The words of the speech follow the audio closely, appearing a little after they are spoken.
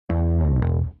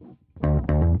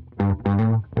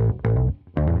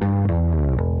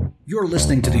You're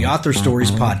listening to the Author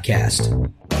Stories Podcast,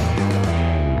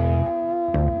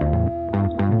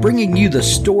 bringing you the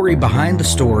story behind the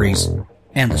stories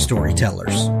and the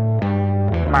storytellers.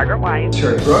 Margaret White,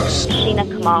 Terry Brooks, Sheena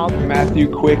Kamal,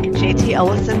 Matthew Quick, JT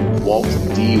Ellison, Walt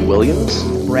D. Williams,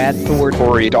 Brad Thor,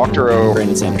 Corey, Dr. O,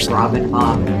 Brandon Sanderson, Robin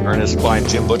Mom, Ernest Klein,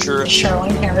 Jim Butcher,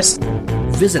 Sherwin Harris.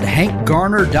 Visit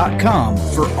hankgarner.com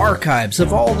for archives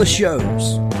of all the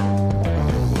shows.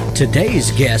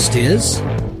 Today's guest is...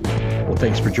 Well,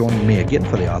 thanks for joining me again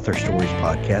for the Author Stories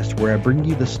Podcast, where I bring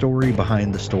you the story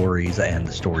behind the stories and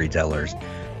the storytellers.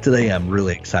 Today, I'm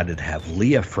really excited to have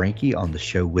Leah Franqui on the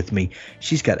show with me.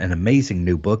 She's got an amazing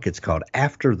new book. It's called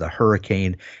After the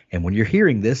Hurricane. And when you're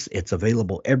hearing this, it's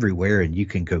available everywhere, and you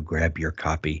can go grab your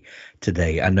copy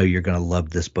today. I know you're going to love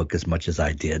this book as much as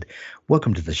I did.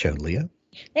 Welcome to the show, Leah.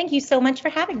 Thank you so much for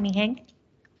having me, Hank.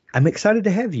 I'm excited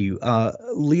to have you.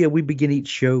 Leah, we begin each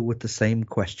show with the same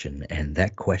question, and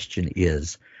that question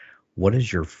is, what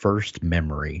is your first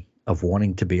memory of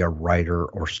wanting to be a writer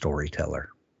or storyteller?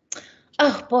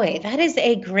 Oh, boy, that is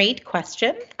a great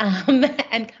question,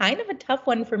 and kind of a tough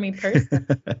one for me personally.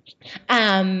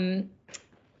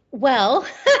 Well,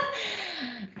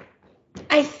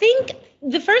 I think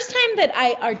the first time that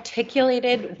I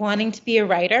articulated wanting to be a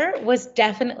writer was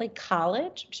definitely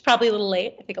college, which is probably a little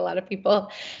late. I think a lot of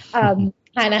people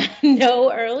kind of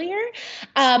know earlier.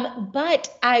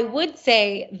 But I would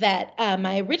say that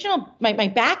my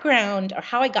background, or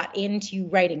how I got into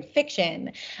writing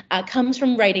fiction, comes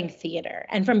from writing theater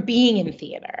and from being in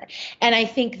theater. And I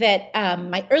think that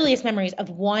my earliest memories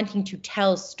of wanting to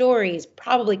tell stories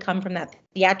probably come from that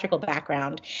theatrical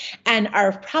background, and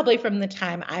are probably from the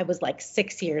time I was like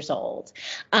 6 years old.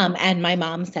 And my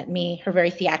mom sent me, her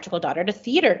very theatrical daughter, to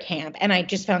theater camp. And I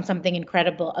just found something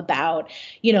incredible about,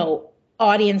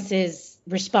 audiences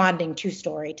responding to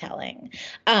storytelling.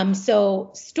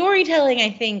 So storytelling,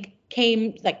 I think,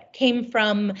 came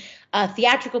from a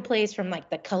theatrical place, from like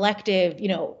the collective,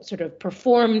 sort of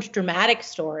performed dramatic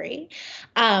story.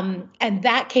 And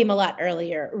that came a lot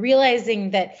earlier,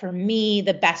 realizing that for me,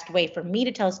 the best way for me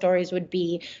to tell stories would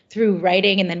be through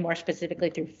writing, and then more specifically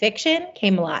through fiction,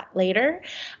 came a lot later.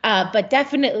 But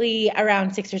definitely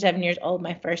around 6 or 7 years old,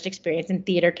 my first experience in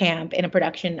theater camp in a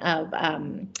production of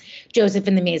Joseph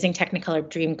and the Amazing Technicolor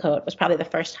Dreamcoat was probably the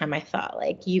first time I thought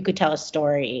like you could tell a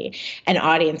story and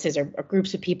audiences or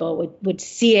groups of people would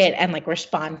see it and like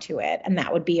respond to it. And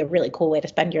that would be a really cool way to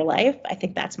spend your life. I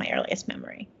think that's my earliest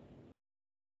memory.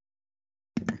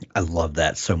 I love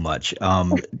that so much.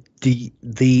 I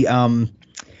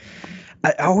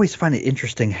always find it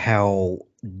interesting how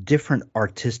different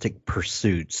artistic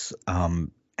pursuits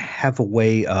have a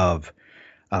way of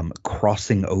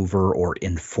crossing over or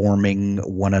informing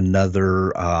one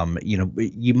another.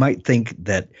 You might think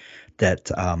that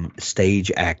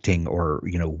stage acting or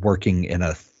working in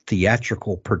a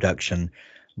theatrical production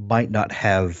might not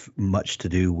have much to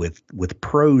do with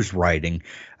prose writing,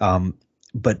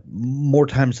 but more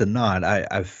times than not,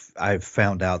 I've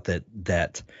found out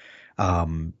that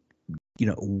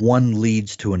one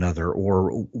leads to another,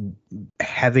 or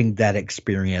having that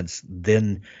experience,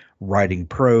 then writing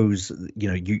prose,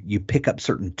 you pick up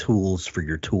certain tools for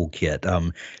your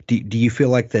toolkit. Do you feel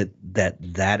like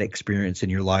that experience in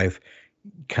your life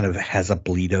kind of has a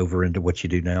bleed over into what you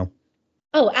do now?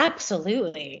 Oh,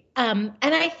 absolutely. And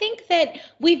I think that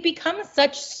we've become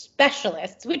such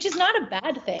specialists, which is not a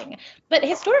bad thing. But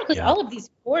historically, all of these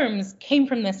forms came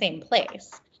from the same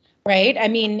place, right? I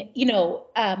mean,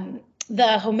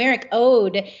 the Homeric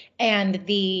ode and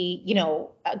the,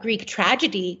 Greek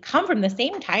tragedy come from the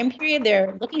same time period.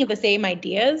 They're looking at the same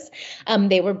ideas.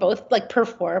 They were both like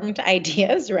performed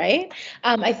ideas, right?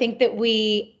 I think that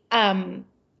we...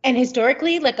 And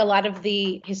historically, like a lot of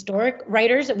the historic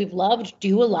writers that we've loved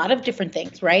do a lot of different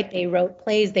things, right? They wrote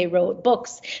plays, they wrote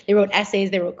books, they wrote essays,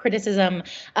 they wrote criticism.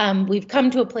 We've come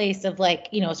to a place of like,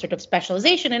 sort of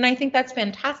specialization. And I think that's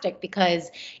fantastic because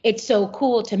it's so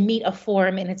cool to meet a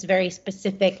form in its very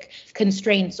specific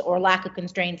constraints or lack of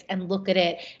constraints and look at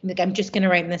it and like, I'm just going to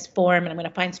write in this form and I'm going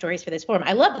to find stories for this form.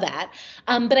 I love that.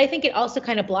 But I think it also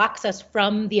kind of blocks us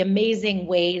from the amazing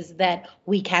ways that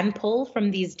we can pull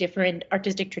from these different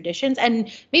artistic traditions,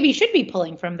 and maybe should be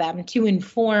pulling from them to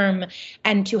inform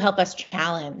and to help us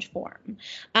challenge form.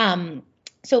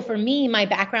 So for me, my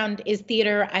background is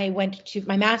theater.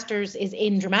 My master's is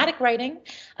in dramatic writing,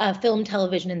 film,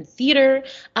 television, and theater.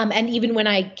 And even when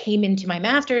I came into my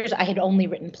master's, I had only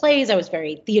written plays. I was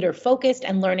very theater focused,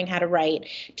 and learning how to write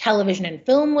television and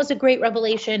film was a great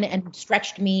revelation and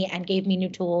stretched me and gave me new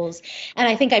tools. And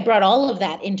I think I brought all of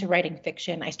that into writing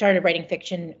fiction. I started writing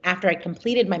fiction after I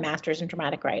completed my master's in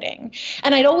dramatic writing.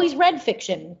 And I'd always read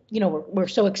fiction. We're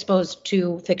so exposed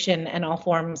to fiction and all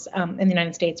forms in the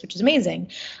United States, which is amazing.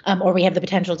 Or we have the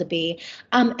potential to be.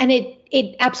 And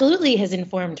it absolutely has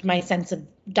informed my sense of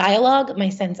dialogue, my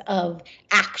sense of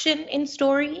action in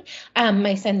story,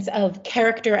 my sense of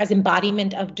character as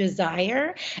embodiment of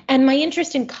desire, and my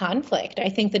interest in conflict. I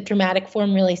think the dramatic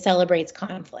form really celebrates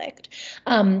conflict.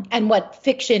 And what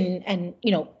fiction and,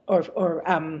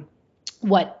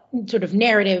 what sort of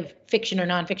narrative, fiction or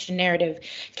nonfiction narrative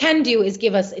can do is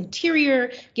give us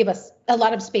interior, give us a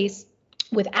lot of space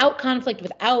without conflict,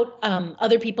 without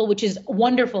other people, which is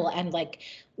wonderful and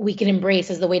we can embrace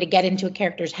as the way to get into a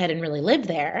character's head and really live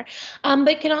there. But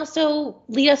it can also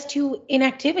lead us to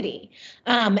inactivity,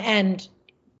 and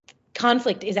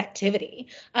conflict is activity.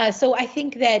 So I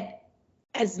think that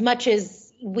as much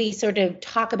as we sort of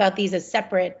talk about these as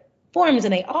separate forms,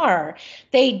 and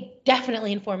they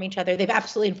definitely inform each other. They've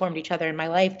absolutely informed each other in my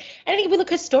life. And I think if we look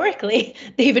historically,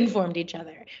 they've informed each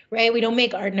other, right? We don't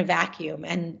make art in a vacuum,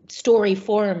 and story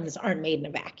forms aren't made in a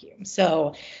vacuum.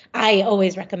 So I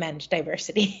always recommend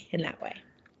diversity in that way.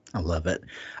 I love it.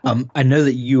 I know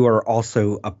that you are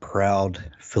also a proud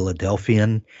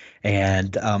Philadelphian,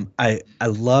 and I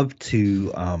love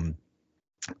to kind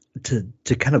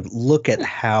of look at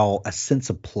how a sense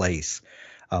of place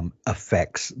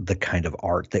affects the kind of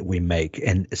art that we make.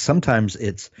 And sometimes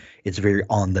it's very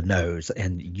on the nose,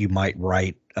 and you might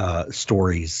write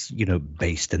stories,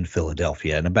 based in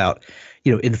Philadelphia and about,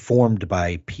 informed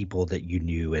by people that you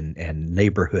knew and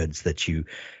neighborhoods that you,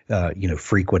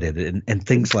 frequented and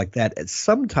things like that. And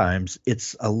sometimes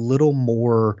it's a little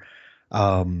more,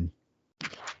 I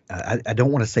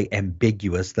don't want to say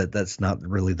ambiguous, that's not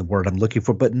really the word I'm looking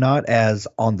for, but not as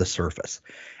on the surface.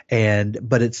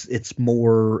 But it's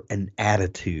more an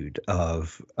attitude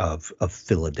of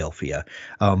Philadelphia.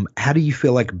 How do you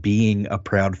feel like being a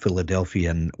proud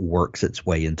Philadelphian works its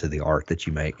way into the art that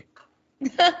you make?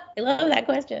 I love that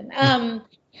question. I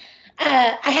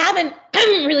haven't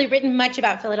really written much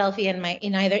about Philadelphia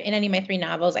in any of my three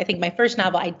novels. I think my first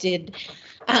novel I did.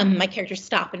 My characters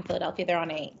stop in Philadelphia. They're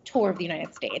on a tour of the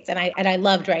United States, and I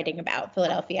loved writing about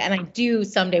Philadelphia, and I do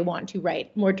someday want to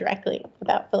write more directly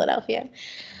about Philadelphia.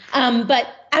 But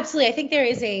absolutely, I think there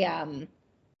is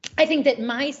I think that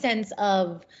my sense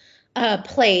of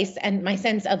place and my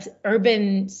sense of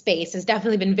urban space has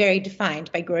definitely been very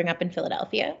defined by growing up in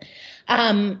Philadelphia.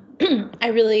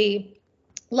 I really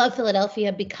love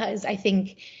Philadelphia because I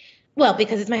think,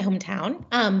 because it's my hometown,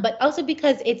 but also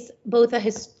because it's both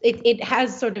it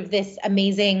has sort of this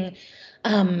amazing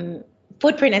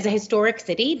footprint as a historic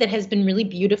city that has been really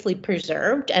beautifully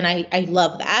preserved, and I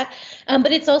love that.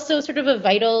 But it's also sort of a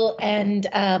vital and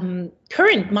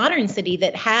current modern city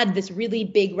that had this really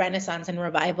big renaissance and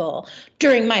revival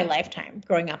during my lifetime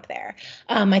growing up there.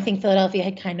 I think Philadelphia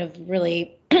had kind of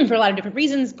really, for a lot of different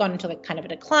reasons, gone into kind of a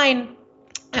decline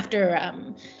after,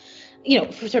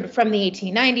 sort of from the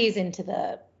 1890s into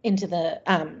the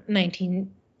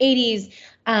 1980s,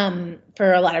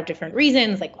 for a lot of different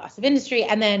reasons, like loss of industry.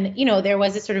 And then, there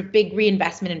was this sort of big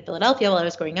reinvestment in Philadelphia while I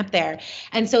was growing up there.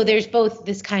 And so there's both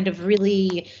this kind of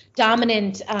really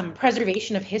dominant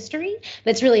preservation of history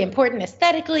that's really important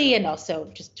aesthetically and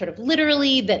also just sort of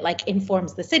literally that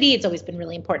informs the city. It's always been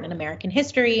really important in American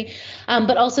history,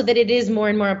 but also that it is more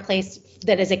and more a place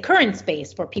that is a current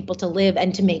space for people to live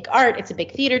and to make art. It's a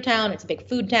big theater town. It's a big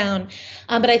food town.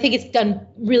 But I think it's done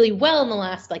really well in the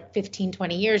last 15,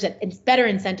 20 years. It's better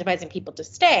incentivizing people to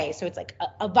stay. So it's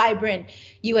a vibrant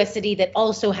U.S. city that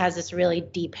also has this really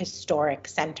deep historic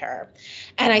center.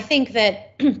 And I think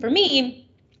that for me,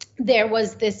 there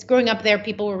was this growing up there,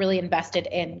 people were really invested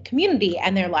in community,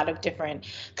 and there are a lot of different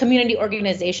community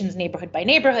organizations, neighborhood by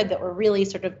neighborhood, that were really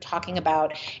sort of talking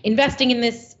about investing in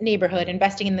this neighborhood,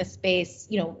 investing in this space,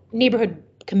 neighborhood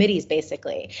committees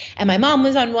basically. And my mom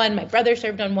was on one, my brother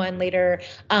served on one later.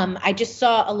 I just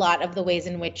saw a lot of the ways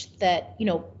in which that,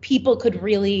 people could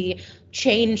really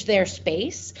change their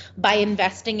space by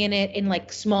investing in it in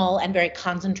small and very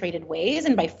concentrated ways,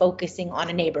 and by focusing on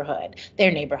their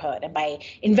neighborhood, and by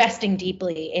investing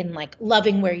deeply in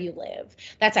loving where you live.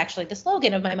 That's actually the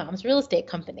slogan of my mom's real estate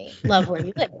company, love where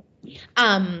you live.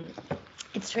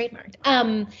 It's trademarked.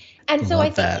 And so I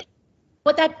think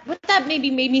what that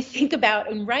maybe made me think about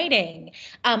in writing,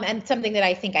 and something that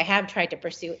I think I have tried to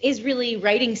pursue, is really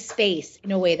writing space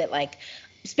in a way that, like,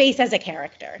 space as a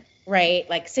character, right?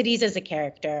 Like cities as a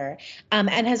character,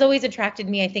 and has always attracted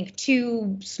me, I think,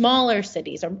 to smaller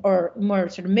cities, or more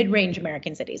sort of mid-range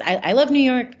American cities. I love New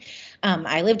York.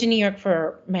 I lived in New York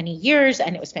for many years,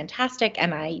 and it was fantastic.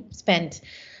 And I spent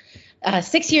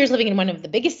 6 years living in one of the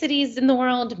biggest cities in the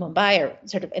world, Mumbai, or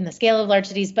sort of in the scale of large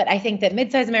cities. But I think that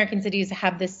mid-sized American cities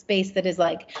have this space that is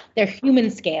like their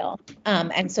human scale.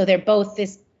 And so they're both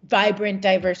this vibrant,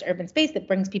 diverse urban space that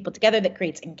brings people together, that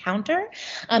creates encounter,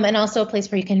 and also a place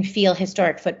where you can feel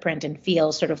historic footprint and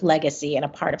feel sort of legacy and a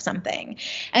part of something.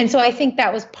 And so I think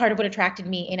that was part of what attracted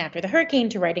me in After the Hurricane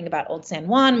to writing about Old San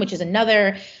Juan, which is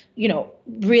another,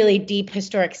 really deep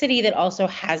historic city that also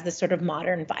has this sort of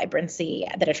modern vibrancy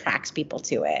that attracts people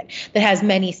to it, that has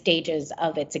many stages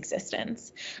of its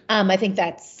existence. I think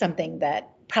that's something that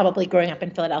probably growing up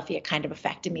in Philadelphia kind of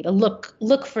affected me, to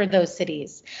look for those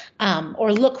cities,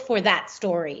 or look for that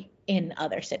story in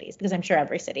other cities, because I'm sure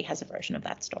every city has a version of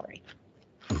that story.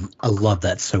 I love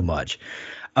that so much.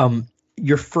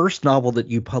 Your first novel that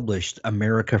you published,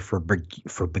 America for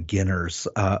Beginners,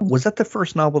 was that the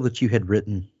first novel that you had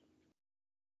written?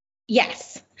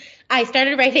 Yes. I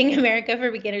started writing America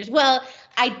for Beginners. Well,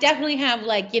 I definitely have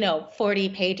 40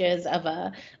 pages of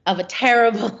a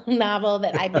terrible novel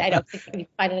that I don't think I can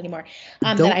find it anymore.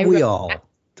 Don't we all?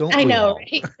 I know, right?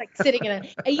 It's like sitting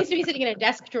I used to be sitting in a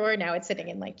desk drawer. Now it's sitting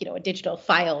in a digital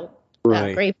file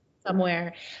grave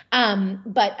somewhere.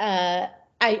 But I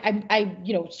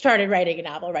started writing a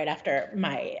novel right after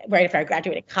I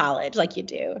graduated college, like you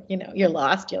do. You're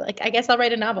lost. You're like, I guess I'll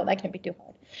write a novel. That can't be too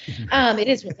hard. It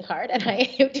is really hard, and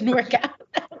it didn't work out.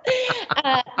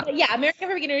 But yeah, America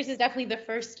for Beginners is definitely the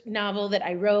first novel that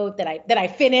I wrote, that I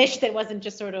finished. That wasn't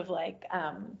just sort of like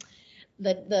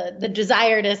the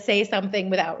desire to say something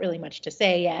without really much to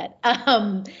say yet.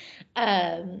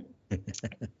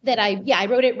 That I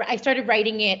wrote it. I started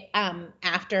writing it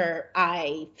after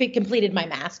I completed my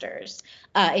master's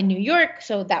in New York.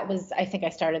 So I think I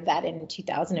started that in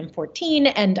 2014,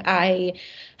 and I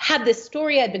had this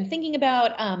story I'd been thinking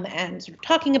about and sort of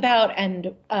talking about,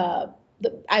 and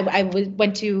I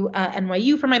went to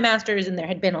NYU for my master's, and there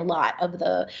had been a lot of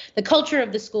the culture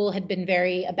of the school had been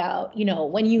very about,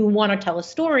 when you want to tell a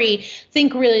story,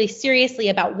 think really seriously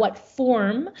about what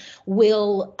form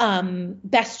will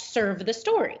best serve the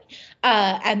story.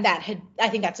 And I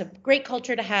think that's a great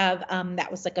culture to have. That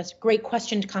was like a great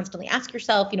question to constantly ask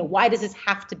yourself, why does this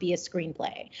have to be a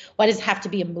screenplay? Why does it have to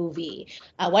be a movie?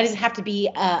 Why does it have to be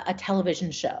a television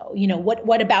show?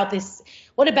 What about this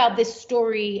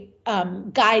story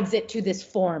guides it to this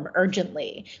form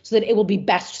urgently so that it will be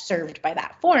best served by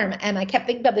that form? And I kept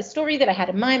thinking about this story that I had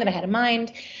in mind,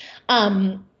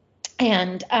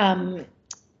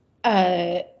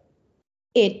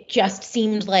 it just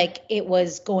seemed like it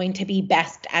was going to be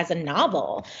best as a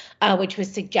novel, which was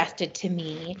suggested to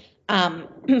me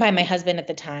by my husband at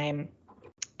the time.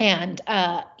 And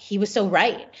he was so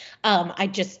right.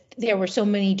 There were so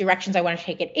many directions I wanted to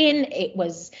take it in. It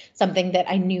was something that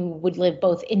I knew would live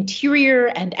both interior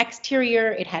and exterior.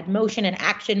 It had motion and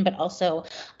action, but also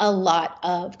a lot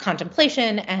of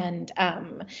contemplation, and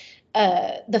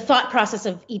the thought process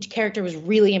of each character was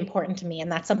really important to me.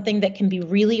 And that's something that can be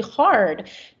really hard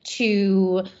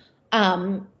to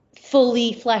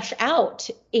fully flesh out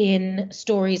in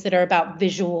stories that are about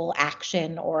visual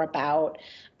action, or about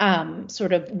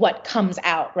sort of what comes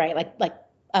out, right? Like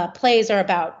plays are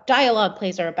about dialogue,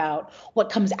 plays are about what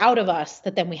comes out of us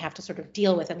that then we have to sort of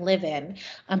deal with and live in.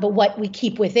 But what we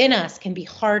keep within us can be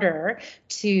harder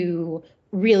to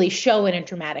really show in a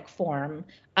dramatic form,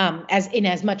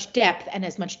 as much depth and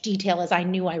as much detail as I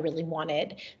knew I really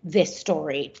wanted this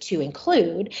story to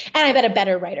include. And I bet a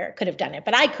better writer could have done it,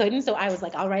 but I couldn't. So I was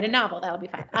like, I'll write a novel. That'll be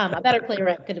fine. A better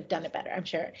playwright could have done it better, I'm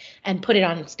sure, and put it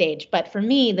on stage. But for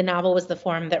me, the novel was the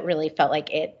form that really felt like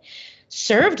it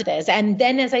served this. And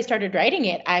then as I started writing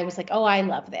it, I was like, oh, I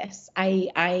love this.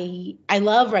 I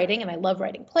love writing, and I love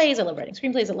writing plays. I love writing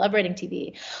screenplays. I love writing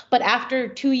TV. But after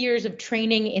 2 years of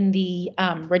training in the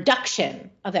reduction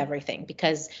of everything,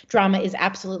 because drama is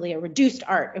absolutely a reduced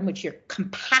art in which you're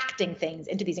compacting things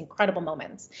into these incredible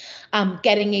moments,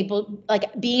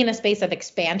 being in a space of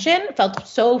expansion felt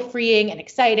so freeing and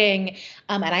exciting.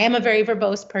 And I am a very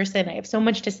verbose person. I have so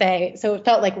much to say. So it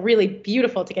felt like really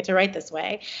beautiful to get to write this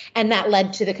way. And that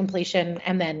led to the completion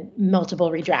and then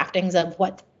multiple redraftings of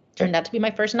what turned out to be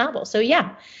my first novel. So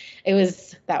yeah,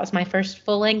 that was my first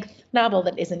full-length novel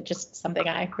that isn't just something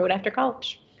I wrote after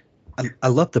college. I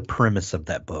love the premise of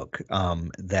that book.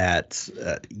 That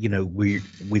we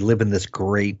live in this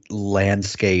great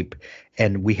landscape,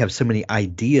 and we have so many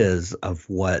ideas of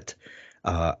what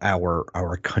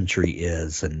our country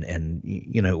is, and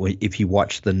if you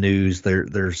watch the news,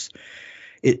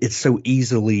 it's so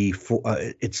easily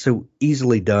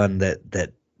done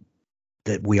that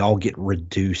we all get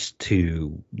reduced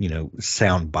to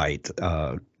soundbite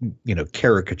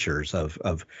caricatures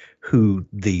of who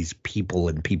these people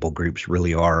and people groups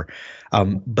really are,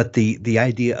 but the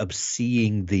idea of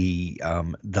seeing the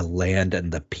land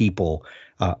and the people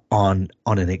on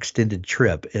an extended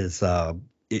trip is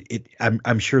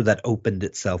I'm sure that opened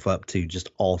itself up to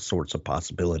just all sorts of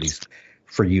possibilities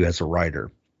for you as a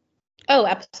writer. Oh,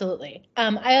 absolutely.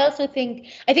 I think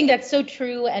that's so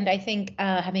true. And I think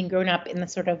having grown up in the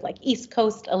sort of like East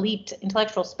Coast elite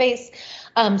intellectual space,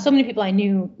 so many people I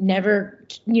knew never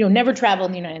travel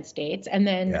in the United States. And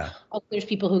then there's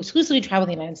people who exclusively travel in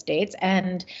the United States.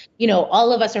 And,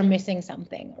 all of us are missing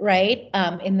something, right?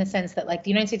 In the sense that like the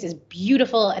United States is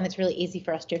beautiful, and it's really easy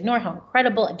for us to ignore how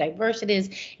incredible and diverse it is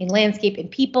in landscape and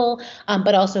people.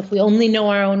 But also if we only know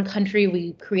our own country,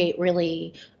 we create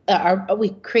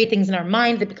things in our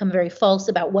mind that become very false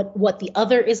about what the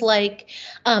other is like.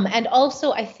 And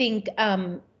also, I think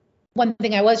one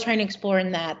thing I was trying to explore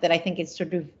in that I think is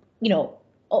sort of,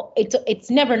 it's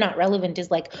never not relevant is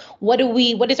like, what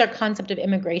is our concept of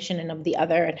immigration and of the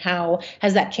other, and how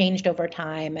has that changed over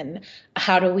time, and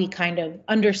how do we kind of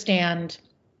understand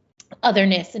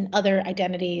otherness and other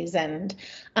identities, and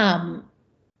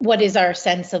what is our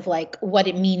sense of like what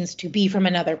it means to be from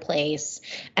another place,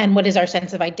 and what is our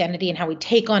sense of identity and how we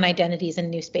take on identities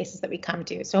in new spaces that we come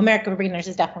to. So America for Beginners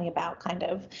is definitely about kind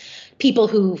of people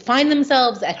who find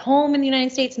themselves at home in the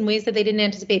United States in ways that they didn't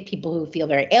anticipate, people who feel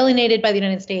very alienated by the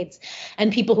United States,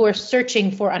 and people who are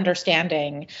searching for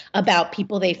understanding about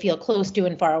people they feel close to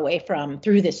and far away from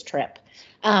through this trip.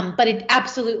 But it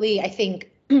absolutely, I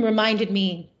think, reminded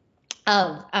me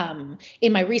of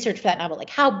in my research for that novel,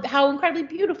 like how incredibly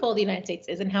beautiful the United States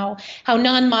is, and how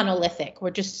non-monolithic.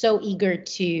 We're just so eager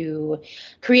to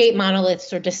create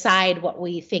monoliths or decide what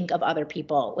we think of other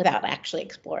people without actually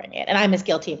exploring it. And I'm as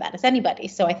guilty of that as anybody.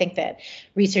 So I think that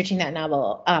researching that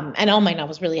novel and all my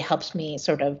novels really helps me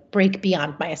sort of break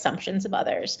beyond my assumptions of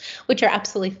others, which are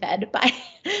absolutely fed by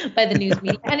the news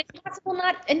media, and impossible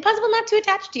not to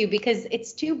attach to, because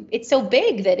it's so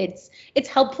big that it's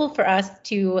helpful for us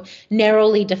to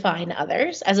narrowly define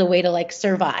others as a way to like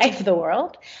survive the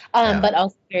world, but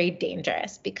also very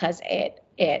dangerous because it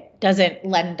doesn't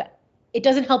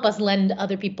help us lend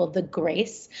other people the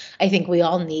grace I think we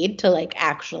all need to like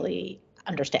actually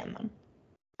understand them.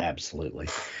 Absolutely.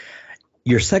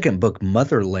 Your second book,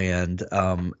 Motherland,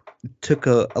 took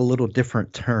a little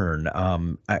different turn.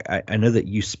 I know that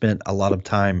you spent a lot of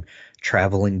time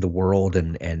traveling the world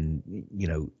and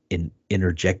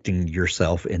interjecting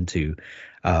yourself into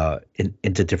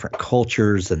different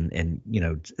cultures and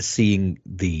seeing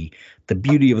the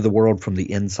beauty of the world from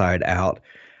the inside out.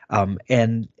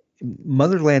 And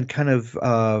Motherland kind of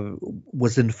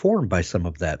was informed by some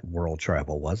of that world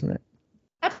travel, wasn't it?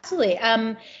 Absolutely.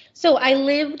 So I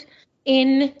lived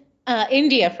in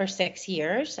India for 6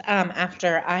 years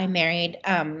after I married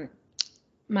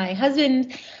my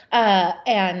husband,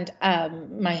 and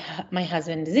my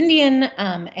husband is Indian,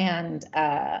 and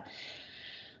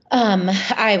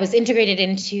I was integrated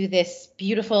into this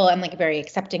beautiful and like very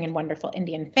accepting and wonderful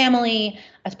Indian family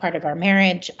as part of our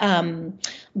marriage.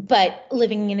 But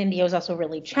living in India was also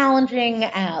really challenging.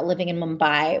 Living in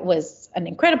Mumbai was an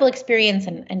incredible experience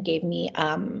and gave me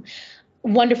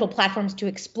wonderful platforms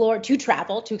to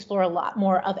travel, to explore a lot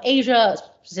more of Asia,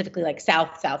 specifically like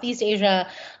Southeast Asia.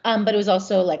 But it was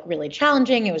also like really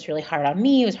challenging. It was really hard on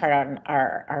me. It was hard on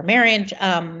our marriage.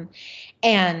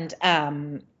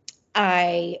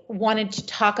 I wanted to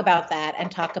talk about that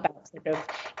and talk about sort of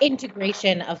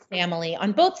integration of family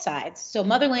on both sides. So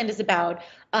Motherland is about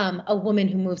a woman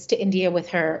who moves to India with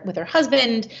her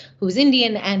husband, who's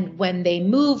Indian, and when they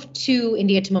moved to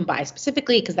India, to Mumbai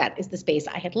specifically, because that is the space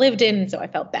I had lived in, so I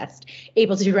felt best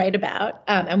able to write about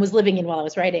and was living in while I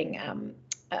was writing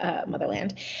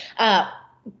Motherland.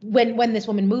 When this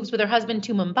woman moves with her husband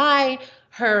to Mumbai,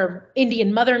 her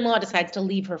Indian mother-in-law decides to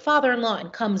leave her father-in-law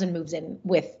and comes and moves in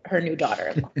with her new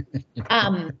daughter-in-law.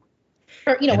 And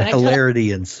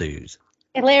hilarity ensues.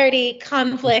 hilarity,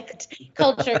 conflict,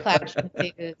 culture clash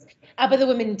ensues. But the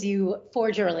women do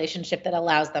forge a relationship that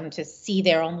allows them to see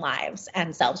their own lives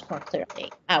and selves more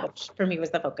clearly, which for me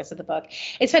was the focus of the book.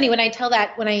 It's funny when I tell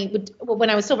that, when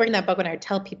I was still working that book, when I would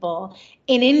tell people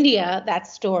in India that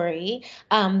story,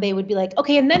 they would be like,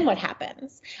 okay, and then what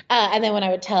happens? And then when I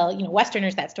would tell,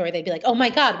 Westerners that story, they'd be like, oh my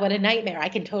God, what a nightmare. I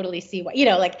can totally see what,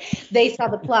 like they saw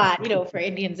the plot. For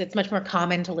Indians, it's much more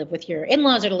common to live with your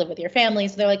in-laws or to live with your family.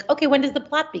 So they're like, okay, when does the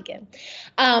plot begin?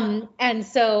 And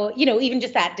so, even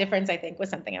just that difference, I think, was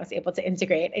something I was able to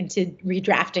integrate into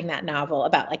redrafting that novel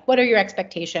about like, what are your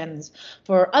expectations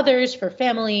for others, for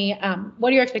family?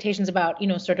 What are your expectations about,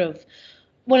 sort of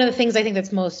one of the things I think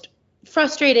that's most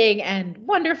frustrating and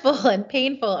wonderful and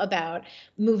painful about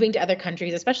moving to other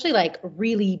countries, especially like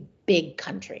really big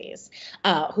countries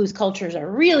whose cultures are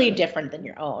really different than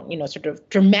your own, sort of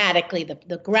dramatically,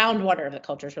 the groundwater of the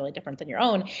culture is really different than your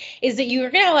own, is that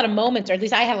you're going to have a lot of moments, or at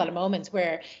least I had a lot of moments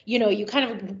where, you kind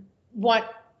of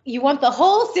want the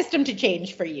whole system to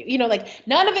change for you, like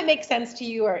none of it makes sense to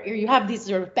you, or you have these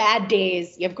sort of bad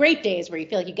days. You have great days where you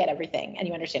feel like you get everything and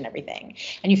you understand everything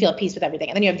and you feel at peace with everything.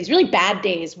 And then you have these really bad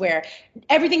days where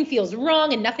everything feels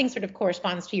wrong and nothing sort of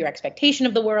corresponds to your expectation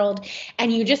of the world.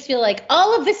 And you just feel like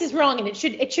all of this is wrong and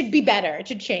it should be better. It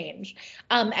should change.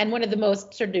 And one of the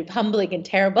most sort of humbling and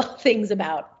terrible things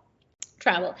about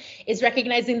travel is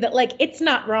recognizing that like it's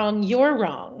not wrong, you're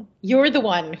wrong. You're the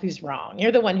one who's wrong.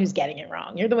 You're the one who's getting it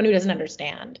wrong. You're the one who doesn't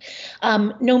understand.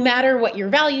 No matter what your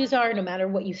values are, no matter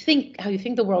what you think, how you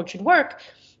think the world should work,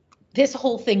 this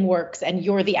whole thing works and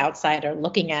you're the outsider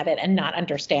looking at it and not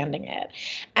understanding it.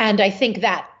 And I think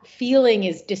that feeling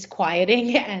is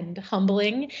disquieting and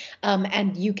humbling,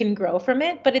 and you can grow from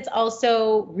it, but it's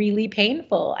also really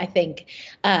painful, I think,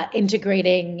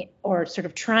 integrating or sort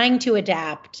of trying to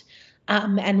adapt,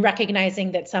 and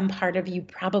recognizing that some part of you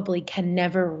probably can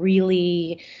never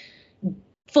really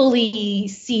fully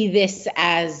see this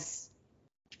as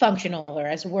functional or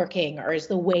as working or as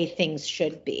the way things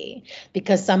should be,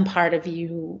 because some part of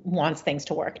you wants things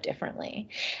to work differently.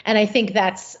 And I think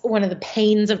that's one of the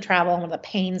pains of travel, one of the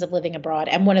pains of living abroad,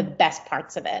 and one of the best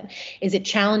parts of it is it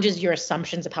challenges your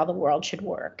assumptions of how the world should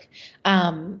work.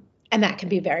 And that can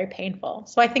be very painful.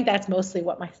 So I think that's mostly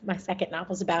what my second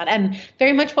novel is about, and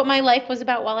very much what my life was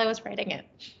about while I was writing it.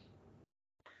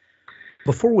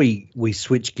 Before we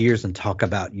switch gears and talk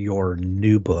about your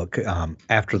new book,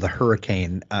 After the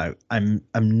Hurricane, I'm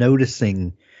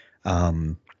noticing,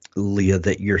 Leah,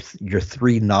 that your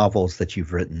three novels that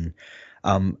you've written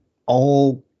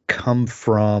all come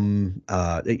from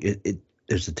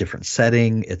there's a different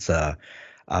setting. It's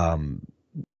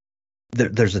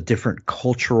there's a different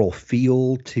cultural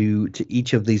feel to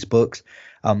each of these books,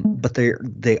 but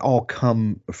they all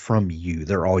come from you.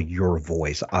 They're all your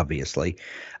voice, obviously.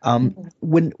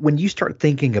 When you start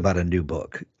thinking about a new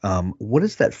book, what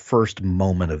is that first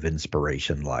moment of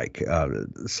inspiration like?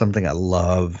 Something I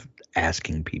love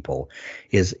asking people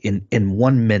is in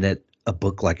 1 minute, a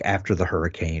book like After the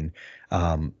Hurricane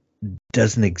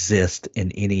doesn't exist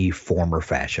in any form or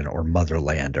fashion, or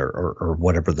motherland, or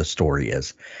whatever the story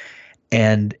is.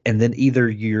 And then either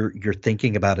you're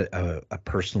thinking about a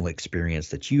personal experience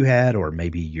that you had, or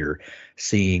maybe you're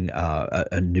seeing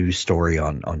a news story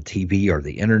on TV or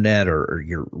the internet, or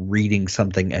you're reading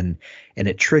something and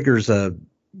it triggers a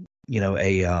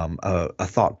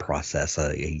thought process.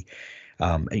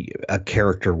 A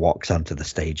character walks onto the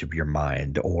stage of your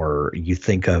mind, or you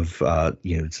think of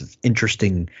it's an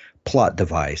interesting plot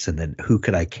device, and then who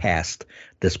could I cast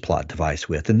this plot device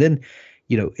with, and then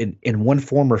in one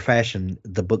form or fashion,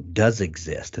 the book does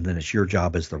exist. And then it's your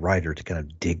job as the writer to kind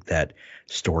of dig that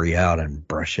story out and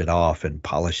brush it off and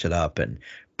polish it up and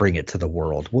bring it to the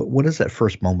world. What is that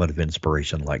first moment of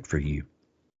inspiration like for you?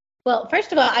 Well,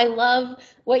 first of all, I love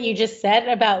what you just said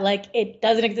about like it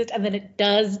doesn't exist and then it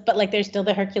does, but like there's still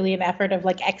the Herculean effort of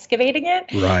like excavating it.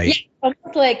 Right. Yeah,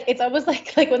 it's almost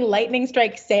like when lightning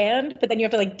strikes sand, but then you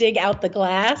have to like dig out the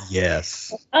glass.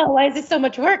 Yes. Oh, why is this so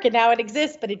much work? And now it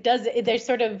exists, but there's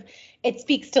sort of, it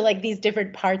speaks to like these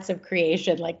different parts of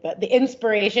creation, like the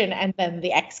inspiration and then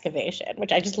the excavation,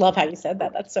 which I just love how you said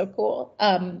that. That's so cool.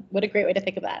 What a great way to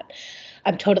think of that.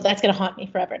 That's going to haunt me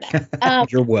forever now.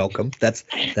 You're welcome. That's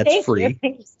free.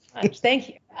 Thank you so much. Thank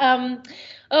you.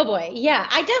 Oh boy. Yeah,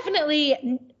 I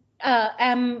definitely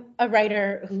am a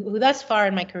writer who thus far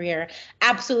in my career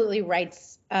absolutely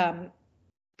writes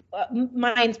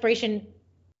my inspiration.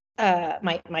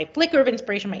 My flicker of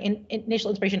inspiration, my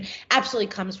initial inspiration absolutely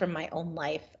comes from my own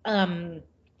life.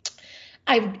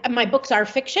 My books are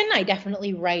fiction. I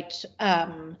definitely write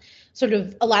sort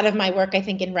of a lot of my work, I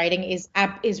think, in writing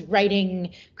is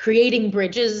writing, creating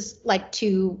bridges, like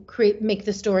to make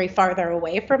the story farther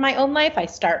away from my own life. I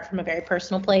start from a very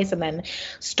personal place and then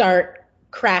start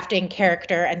crafting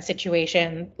character and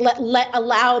situation,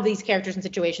 allow these characters and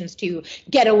situations to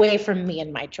get away from me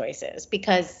and my choices,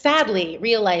 because sadly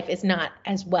real life is not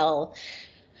as well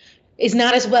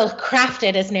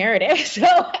crafted as narrative.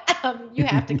 So you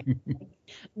have to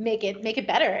make it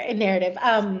better in narrative,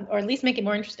 or at least make it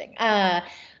more interesting.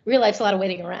 Real life's a lot of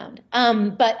waiting around.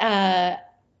 But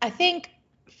I think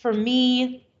for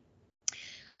me,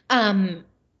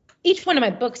 each one of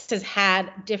my books has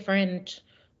had different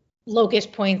locus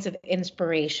points of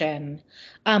inspiration.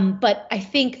 But I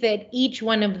think that each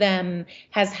one of them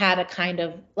has had a kind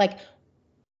of like,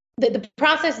 the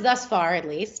process thus far, at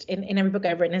least in every book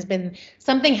I've written, has been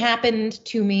something happened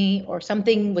to me, or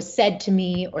something was said to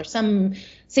me, or some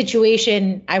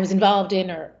situation I was involved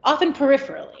in, or often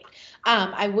peripherally.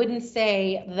 I wouldn't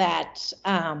say that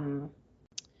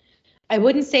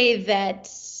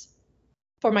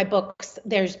for my books,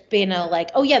 there's been a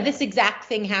like, oh yeah, this exact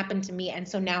thing happened to me, and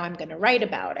so now I'm going to write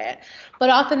about it.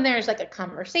 But often there's like a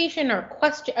conversation or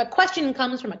a question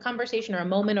comes from a conversation or a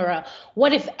moment or a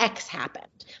what if X happened.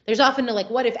 There's often a like,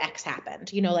 what if X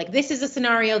happened? You know, like this is a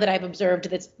scenario that I've observed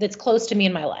that's close to me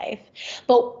in my life,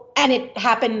 and it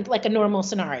happened like a normal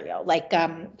scenario. Like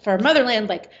for Motherland,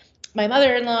 like my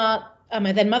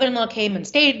then mother-in-law came and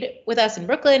stayed with us in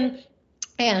Brooklyn,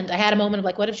 and I had a moment of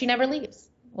like, what if she never leaves?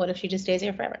 What if she just stays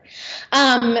here forever?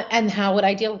 And how would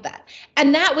I deal with that?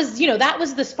 And that was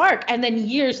the spark. And then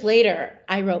years later,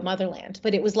 I wrote Motherland.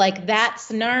 But it was like that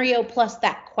scenario plus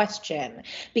that question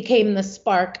became the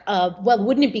spark of, well,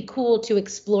 wouldn't it be cool to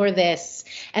explore this?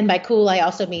 And by cool, I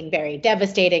also mean very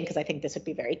devastating, because I think this would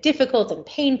be very difficult and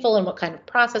painful. And what kind of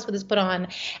process would this put on?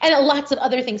 And lots of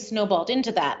other things snowballed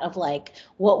into that, of like,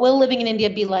 what will living in India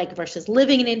be like versus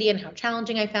living in India, and how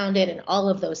challenging I found it, and all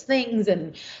of those things,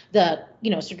 and the,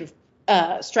 sort of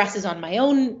stresses on my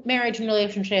own marriage and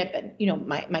relationship, and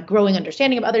my growing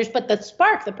understanding of others. But the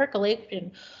spark, the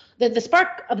percolation, the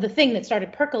spark of the thing that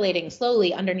started percolating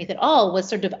slowly underneath it all was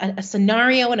sort of a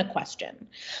scenario and a question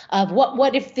of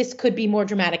what if this could be more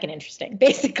dramatic and interesting.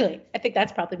 Basically, I think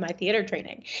that's probably my theater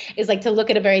training, is like to look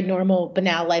at a very normal,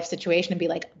 banal life situation and be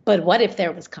like, but what if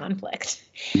there was conflict?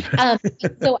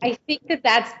 So I think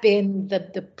that's been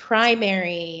the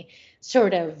primary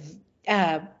sort of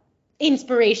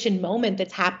inspiration moment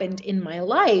that's happened in my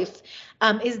life,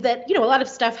 is that, a lot of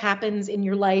stuff happens in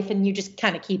your life and you just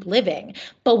kind of keep living.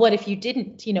 But what if you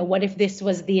didn't? What if this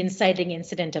was the inciting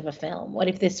incident of a film? What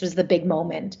if this was the big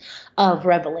moment of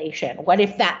revelation? What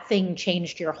if that thing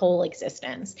changed your whole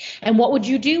existence? And what would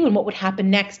you do? And what would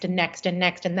happen next and next and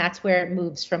next? And that's where it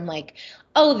moves from like,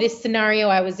 oh, this scenario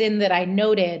I was in that I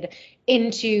noted,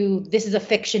 into this is a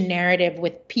fiction narrative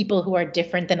with people who are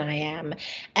different than I am,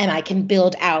 and I can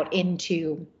build out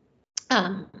into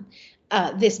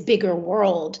this bigger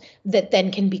world that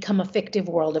then can become a fictive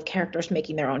world of characters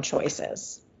making their own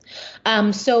choices.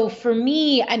 So for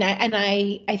me, and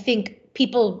I think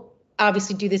people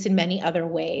obviously do this in many other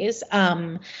ways.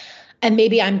 And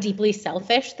maybe I'm deeply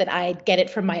selfish that I get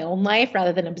it from my own life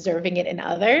rather than observing it in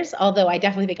others. Although I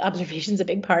definitely think observation is a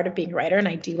big part of being a writer, and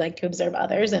I do like to observe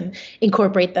others and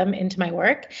incorporate them into my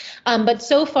work. But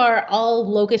so far, all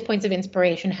locus points of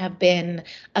inspiration have been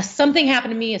something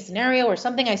happened to me, a scenario or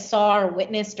something I saw or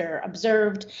witnessed or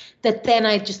observed, that then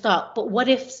I just thought, but what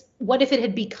if it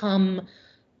had become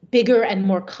bigger and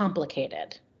more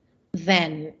complicated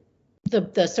than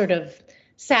the sort of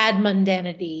sad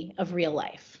mundanity of real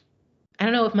life? I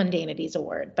don't know if mundanity is a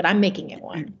word, but I'm making it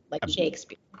one, like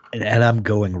Shakespeare. And I'm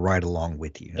going right along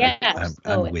with you. Yeah,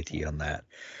 I'm with you on that.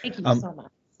 Thank you so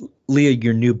much. Leah,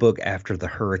 your new book, After the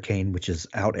Hurricane, which is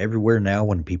out everywhere now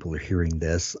when people are hearing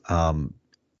this. Who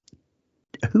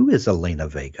is Elena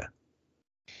Vega?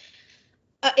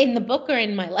 In the book or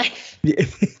in my life?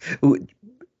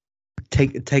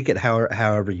 Take it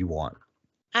however you want.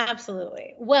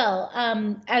 Absolutely. Well,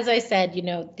 as I said,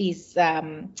 these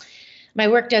my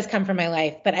work does come from my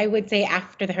life, but I would say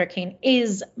After the Hurricane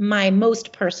is my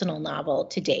most personal novel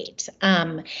to date.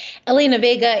 Elena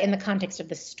Vega, in the context of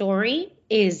the story,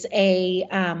 is a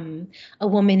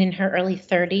woman in her early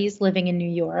 30s living in New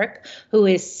York who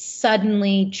is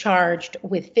suddenly charged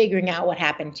with figuring out what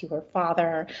happened to her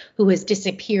father, who has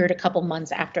disappeared a couple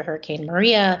months after Hurricane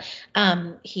Maria.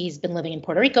 He's been living in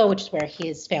Puerto Rico, which is where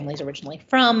his family is originally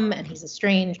from, and he's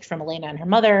estranged from Elena and her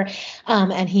mother,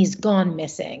 and he's gone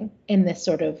missing in this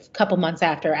sort of couple months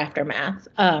aftermath.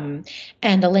 And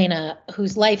Elena,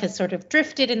 whose life has sort of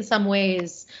drifted in some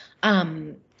ways,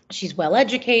 She's well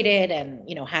educated and,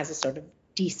 has a sort of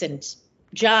decent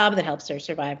job that helps her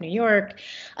survive New York,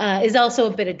 is also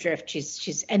a bit adrift.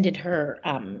 She's ended her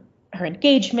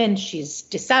engagement. She's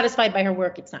dissatisfied by her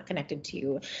work. It's not connected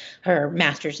to her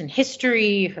master's in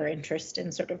history, her interest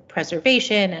in sort of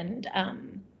preservation.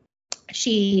 And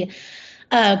she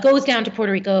goes down to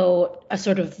Puerto Rico, a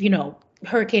sort of,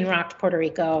 hurricane rocked Puerto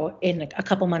Rico in a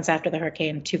couple months after the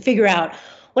hurricane, to figure out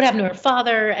what happened to her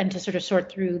father and to sort of sort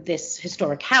through this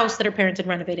historic house that her parents had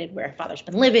renovated where her father's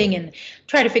been living, and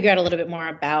try to figure out a little bit more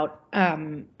about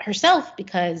herself,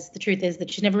 because the truth is that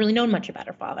she's never really known much about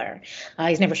her father.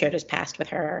 He's never shared his past with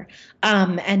her.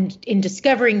 And in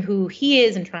discovering who he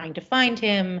is and trying to find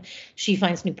him, she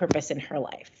finds new purpose in her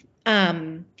life.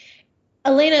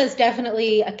 Elena is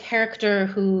definitely a character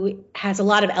who has a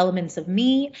lot of elements of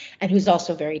me and who's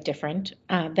also very different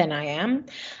than I am.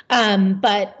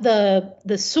 But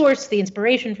the source, the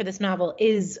inspiration for this novel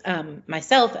is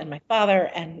myself and my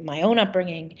father and my own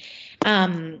upbringing.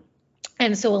 And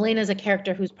so Elena is a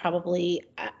character who's probably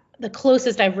the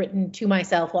closest I've written to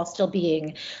myself while still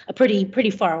being a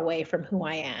pretty far away from who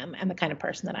I am and the kind of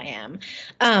person that I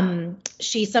am.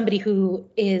 She's somebody who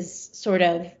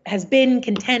has been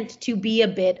content to be a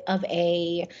bit of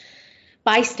a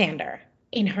bystander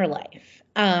in her life,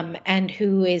 and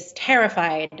who is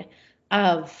terrified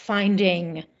of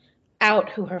finding out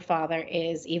who her father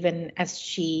is, even as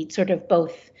she sort of,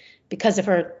 both because of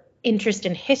her interest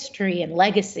in history and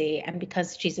legacy, and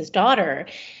because she's his daughter,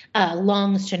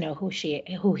 longs to know who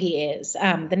he is.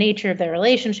 The nature of their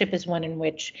relationship is one in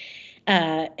which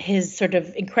his sort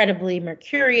of incredibly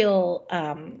mercurial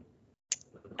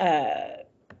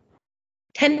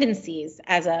tendencies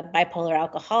as a bipolar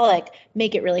alcoholic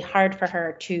make it really hard for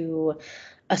her to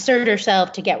assert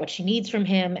herself, to get what she needs from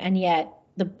him, and yet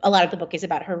a lot of the book is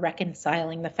about her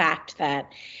reconciling the fact that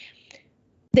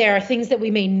there are things that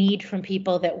we may need from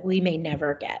people that we may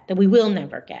never get, that we will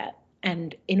never get.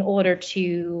 And in order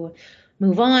to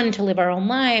move on, to live our own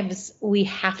lives, we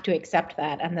have to accept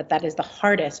that, and that is the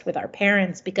hardest with our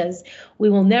parents, because we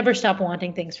will never stop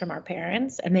wanting things from our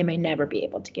parents, and they may never be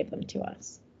able to give them to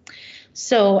us.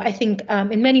 So I think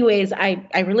in many ways,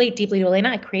 I relate deeply to Elena.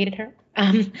 I created her.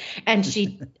 And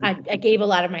I gave a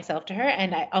lot of myself to her,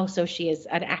 and she is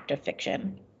an act of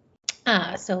fiction.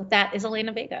 So that is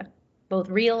Elena Vega, both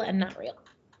real and not real.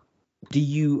 Do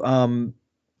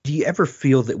you ever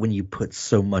feel that when you put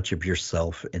so much of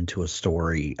yourself into a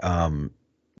story,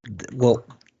 well,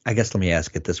 I guess let me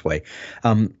ask it this way.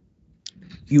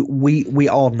 We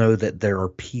all know that there are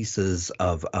pieces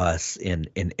of us in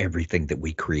everything that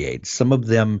we create. Some of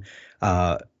them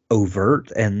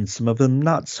overt, and some of them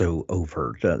not so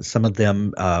overt. Some of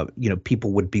them,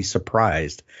 people would be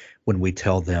surprised when we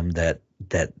tell them that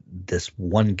this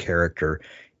one character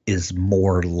is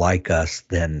more like us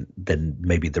than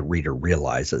maybe the reader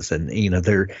realizes. And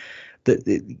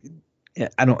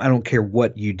I don't care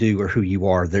what you do or who you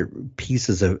are, there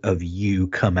pieces of you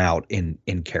come out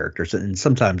in characters, and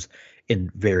sometimes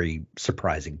in very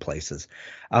surprising places.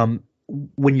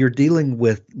 When you're dealing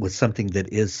with something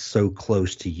that is so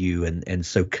close to you and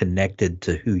so connected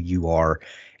to who you are,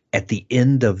 at the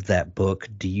end of that book,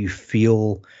 do you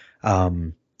feel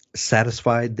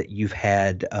satisfied that you've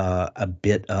had a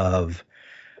bit of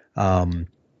a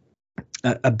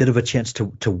chance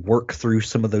to work through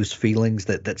some of those feelings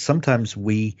that sometimes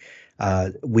we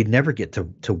never get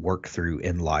to work through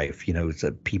in life?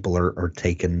 People are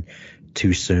taken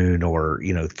too soon, or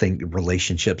think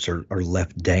relationships are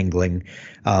left dangling.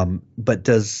 But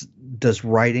does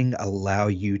writing allow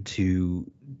you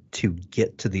to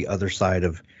get to the other side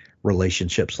of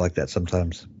relationships like that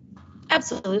sometimes?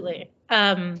 Absolutely.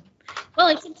 Well,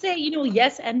 I should say,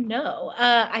 yes and no.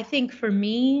 I think for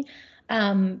me,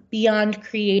 beyond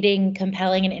creating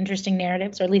compelling and interesting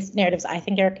narratives, or at least narratives I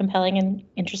think are compelling and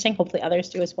interesting, hopefully others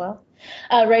do as well,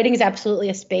 writing is absolutely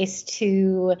a space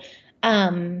to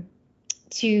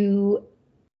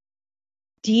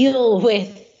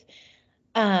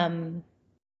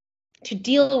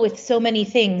deal with so many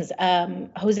things.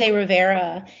 Jose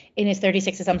Rivera, in his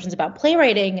 36 Assumptions About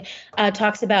Playwriting,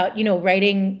 talks about,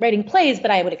 writing plays,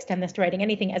 but I would extend this to writing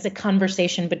anything, as a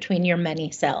conversation between your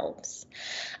many selves.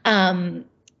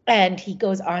 And he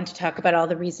goes on to talk about all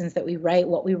the reasons that we write,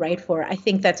 what we write for. I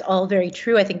think that's all very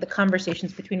true. I think the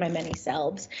conversations between my many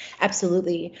selves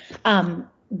absolutely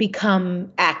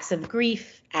become acts of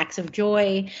grief, acts of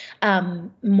joy,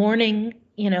 mourning.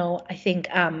 I think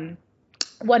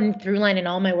one through line in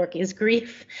all my work is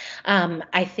grief.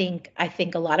 I think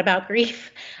a lot about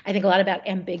grief. I think a lot about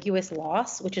ambiguous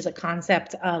loss, which is a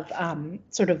concept of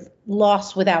sort of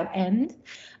loss without end,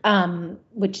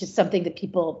 which is something that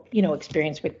people,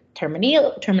 experience with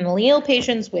terminally ill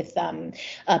patients, with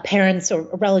parents or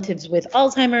relatives with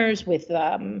Alzheimer's, with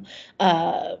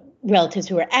relatives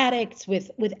who are addicts,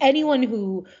 with anyone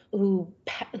who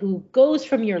goes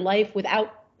from your life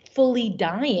without fully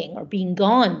dying or being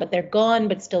gone, but they're gone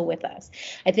but still with us.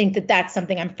 I think that that's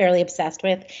something I'm fairly obsessed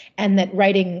with, and that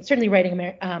certainly writing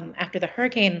After the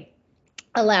Hurricane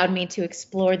allowed me to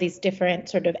explore these different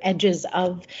sort of edges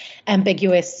of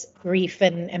ambiguous grief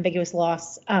and ambiguous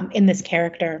loss in this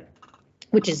character,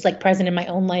 which is like present in my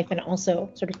own life and also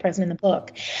sort of present in the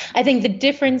book. I think the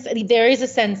difference, there is a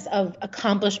sense of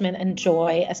accomplishment and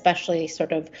joy, especially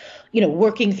sort of,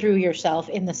 working through yourself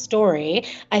in the story.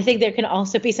 I think there can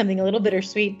also be something a little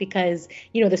bittersweet because,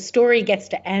 the story gets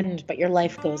to end, but your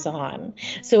life goes on.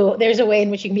 So there's a way in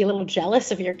which you can be a little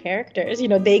jealous of your characters.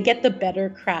 They get the better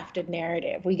crafted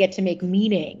narrative. We get to make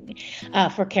meaning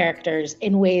for characters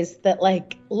in ways that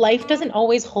like life doesn't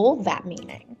always hold that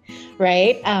meaning,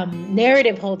 right?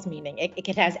 Narrative holds meaning.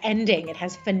 It has ending. It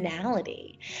has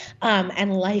finality.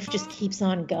 And life just keeps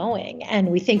on going. And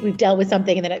we think we've dealt with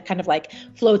something, and then it kind of like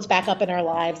floats back up in our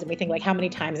lives. And we think like, how many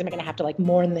times am I going to have to like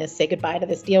mourn this, say goodbye to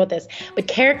this, deal with this? But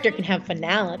character can have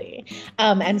finality.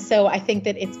 And so I think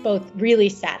that it's both really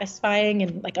satisfying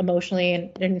and like emotionally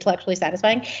and intellectually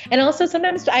satisfying. And also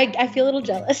sometimes I feel a little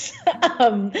jealous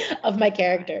of my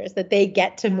characters, that they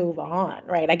get to move on,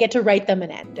 right? I get to write them an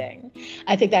ending.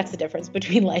 I think that's the difference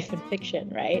between life and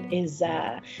fiction, right? Is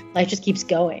life just keeps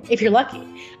going if you're lucky,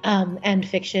 and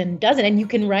fiction doesn't. And you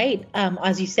can write,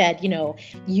 as you said,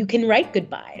 you can write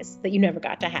goodbyes that you never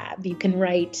got to have. You can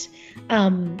write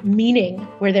meaning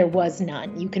where there was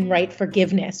none. You can write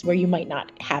forgiveness where you might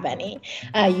not have any.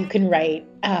 You can write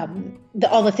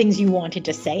all the things you wanted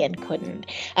to say and couldn't.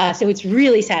 So it's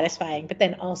really satisfying, but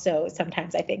then also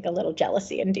sometimes I think a little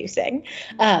jealousy inducing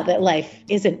that life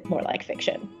isn't more like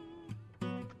fiction.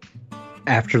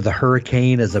 After the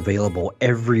Hurricane is available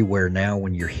everywhere now.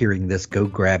 When you're hearing this, go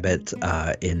grab it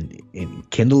in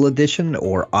Kindle edition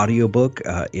or audiobook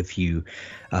if you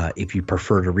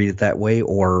prefer to read it that way,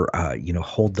 or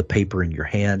hold the paper in your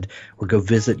hand, or go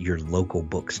visit your local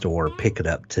bookstore, pick it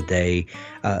up today.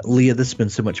 Leah, this has been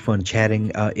so much fun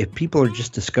chatting. If people are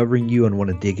just discovering you and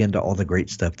want to dig into all the great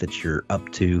stuff that you're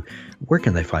up to, where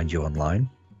can they find you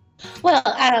online? Well,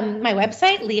 my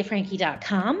website,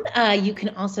 leahfranqui.com. You can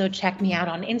also check me out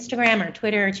on Instagram or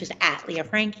Twitter, which is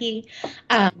 @LeahFranqui,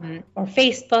 or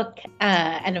Facebook,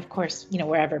 and of course,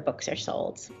 wherever books are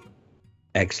sold.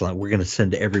 Excellent. We're going to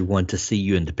send everyone to see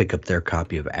you and to pick up their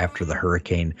copy of After the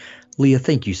Hurricane. Leah,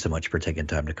 thank you so much for taking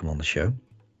time to come on the show.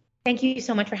 Thank you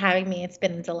so much for having me. It's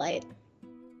been a delight.